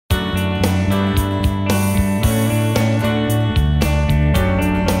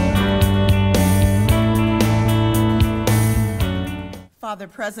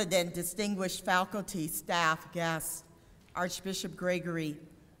Father President, distinguished faculty, staff, guests, Archbishop Gregory,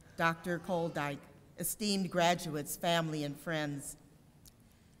 Dr. Koldyke, esteemed graduates, family, and friends.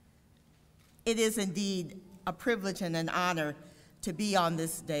 It is indeed a privilege and an honor to be on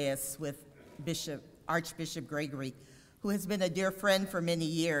this dais with Archbishop Gregory, who has been a dear friend for many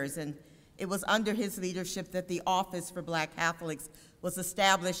years, and it was under his leadership that the Office for Black Catholics was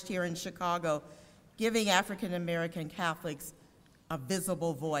established here in Chicago, giving African American Catholics a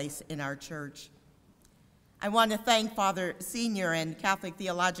visible voice in our church. I want to thank Father Senior and Catholic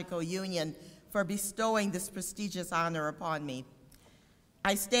Theological Union for bestowing this prestigious honor upon me.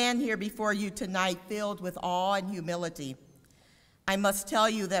 I stand here before you tonight filled with awe and humility. I must tell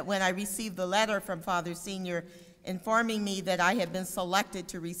you that when I received the letter from Father Senior informing me that I had been selected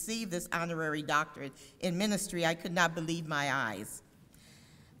to receive this honorary doctorate in ministry, I could not believe my eyes.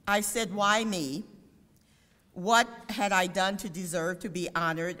 I said, why me? What had I done to deserve to be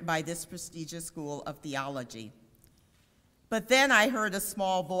honored by this prestigious school of theology? But then I heard a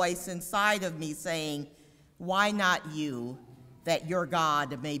small voice inside of me saying, why not you, that your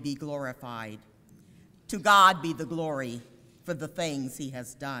God may be glorified? To God be the glory for the things he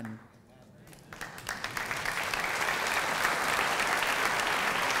has done.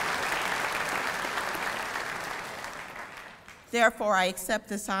 Therefore, I accept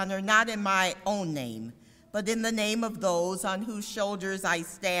this honor not in my own name, but in the name of those on whose shoulders I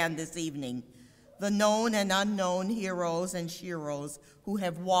stand this evening, the known and unknown heroes and sheroes who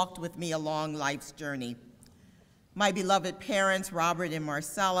have walked with me along life's journey. My beloved parents, Robert and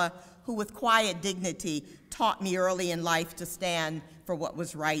Marcella, who with quiet dignity taught me early in life to stand for what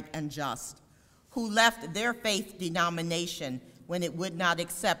was right and just, who left their faith denomination when it would not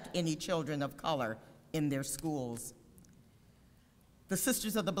accept any children of color in their schools. The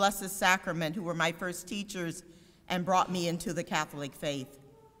Sisters of the Blessed Sacrament, who were my first teachers and brought me into the Catholic faith.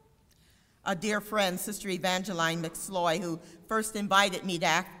 A dear friend, Sister Evangeline McSloy, who first invited me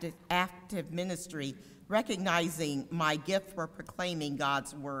to active ministry, recognizing my gift for proclaiming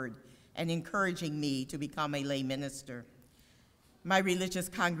God's word and encouraging me to become a lay minister. My religious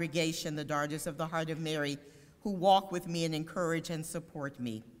congregation, the Daughters of the Heart of Mary, who walk with me and encourage and support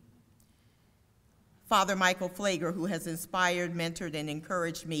me. Father Michael Flager, who has inspired, mentored, and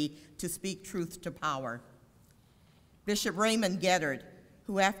encouraged me to speak truth to power. Bishop Raymond Geddard,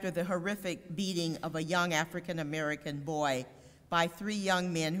 who after the horrific beating of a young African-American boy by 3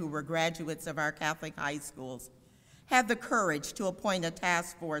 young men who were graduates of our Catholic high schools, had the courage to appoint a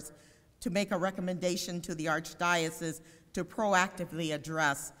task force to make a recommendation to the Archdiocese to proactively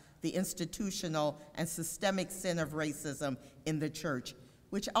address the institutional and systemic sin of racism in the church,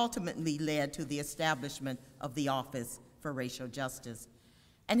 which ultimately led to the establishment of the Office for Racial Justice,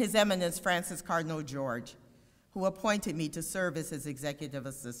 and His Eminence Francis Cardinal George, who appointed me to serve as his executive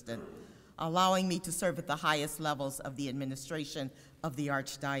assistant, allowing me to serve at the highest levels of the administration of the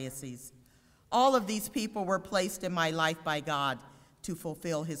Archdiocese. All of these people were placed in my life by God to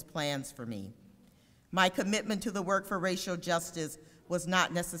fulfill his plans for me. My commitment to the work for racial justice was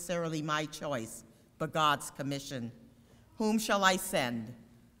not necessarily my choice, but God's commission. Whom shall I send?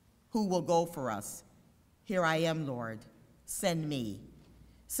 Who will go for us? Here I am, Lord. Send me.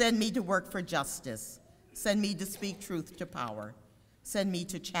 Send me to work for justice. Send me to speak truth to power. Send me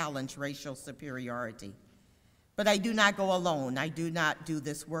to challenge racial superiority. But I do not go alone. I do not do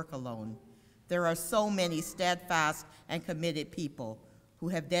this work alone. There are so many steadfast and committed people who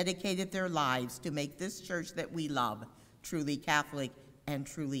have dedicated their lives to make this church that we love truly Catholic and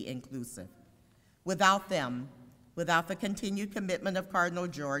truly inclusive. Without them, without the continued commitment of Cardinal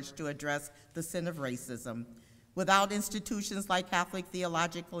George to address the sin of racism, without institutions like Catholic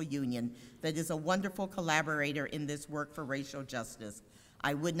Theological Union, that is a wonderful collaborator in this work for racial justice,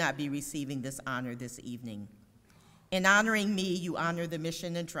 I would not be receiving this honor this evening. In honoring me, you honor the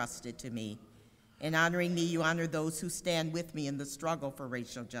mission entrusted to me. In honoring me, you honor those who stand with me in the struggle for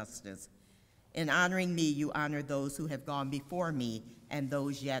racial justice. In honoring me, you honor those who have gone before me and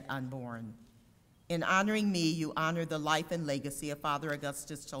those yet unborn. In honoring me, you honor the life and legacy of Father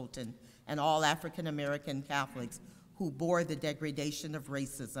Augustus Tolton and all African American Catholics who bore the degradation of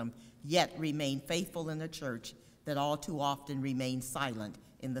racism, yet remain faithful in a church that all too often remains silent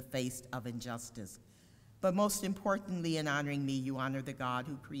in the face of injustice. But most importantly, in honoring me, you honor the God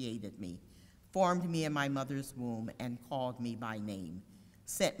who created me, formed me in my mother's womb, and called me by name,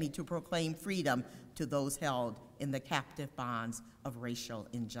 sent me to proclaim freedom to those held in the captive bonds of racial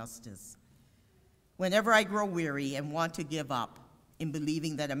injustice. Whenever I grow weary and want to give up in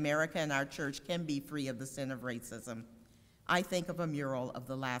believing that America and our church can be free of the sin of racism, I think of a mural of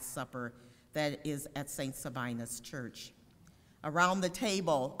the Last Supper that is at St. Sabina's Church. Around the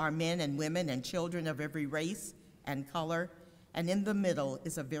table are men and women and children of every race and color, and in the middle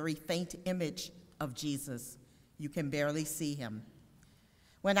is a very faint image of Jesus. You can barely see him.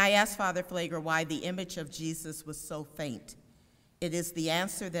 When I asked Father Pfleger why the image of Jesus was so faint, it is the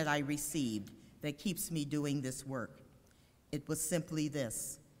answer that I received that keeps me doing this work. It was simply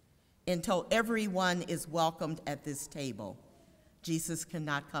this: until everyone is welcomed at this table, Jesus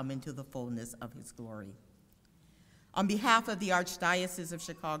cannot come into the fullness of his glory. On behalf of the Archdiocese of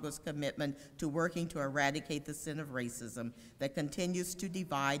Chicago's commitment to working to eradicate the sin of racism that continues to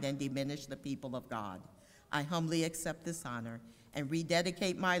divide and diminish the people of God, I humbly accept this honor and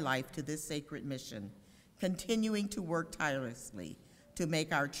rededicate my life to this sacred mission, continuing to work tirelessly to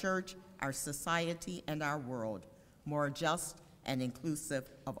make our church, our society, and our world more just and inclusive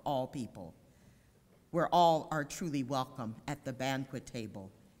of all people, where all are truly welcome at the banquet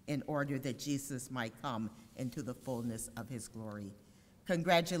table in order that Jesus might come into the fullness of his glory.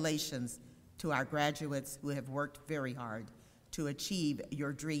 Congratulations to our graduates who have worked very hard to achieve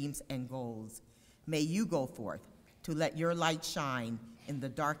your dreams and goals. May you go forth to let your light shine in the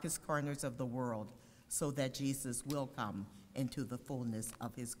darkest corners of the world so that Jesus will come into the fullness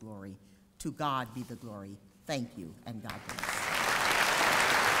of his glory. To God be the glory. Thank you, and God bless.